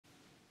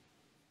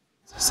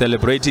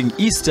celebrating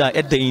Easter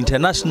at the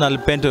International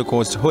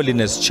Pentecost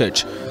Holiness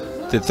Church.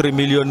 The 3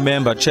 million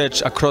member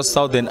church across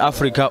Southern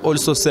Africa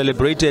also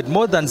celebrated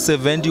more than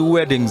 70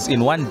 weddings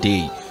in one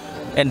day.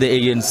 And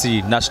the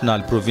ANC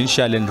national,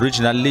 provincial and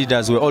regional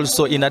leaders were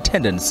also in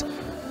attendance,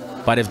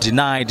 but have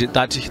denied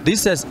that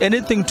this has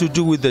anything to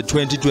do with the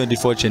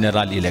 2024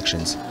 general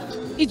elections.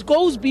 It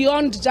goes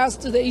beyond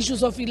just the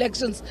issues of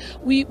elections.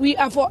 We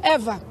are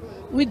forever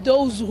with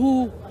those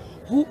who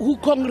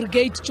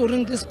congregate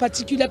during this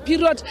particular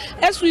period,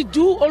 as we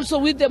do also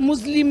with the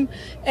Muslim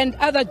and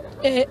other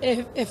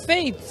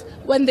faiths.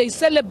 When they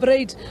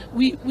celebrate,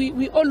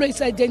 we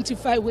always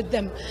identify with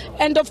them.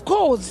 And of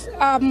course,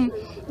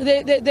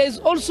 there's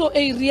also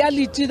a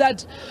reality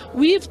that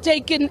we've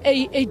taken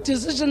a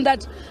decision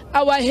that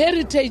our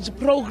heritage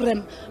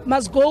program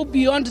must go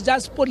beyond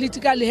just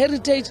political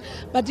heritage,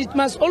 but it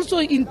must also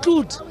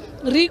include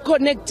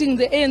reconnecting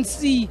the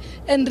ANC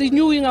and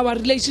renewing our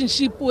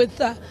relationship with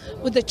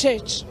the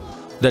church.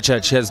 The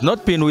church has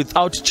not been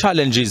without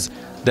challenges.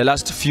 The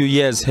last few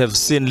years have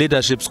seen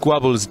leadership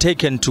squabbles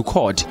taken to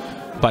court.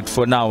 But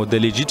for now, the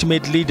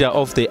legitimate leader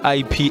of the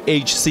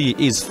IPHC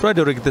is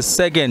Frederick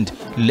II,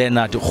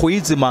 Leonard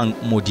Huizimang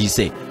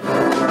Modise.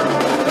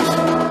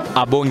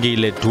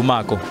 Abongile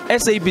Dumako,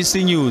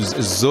 SABC News,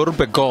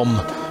 Zorbekom,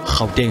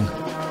 Gauteng.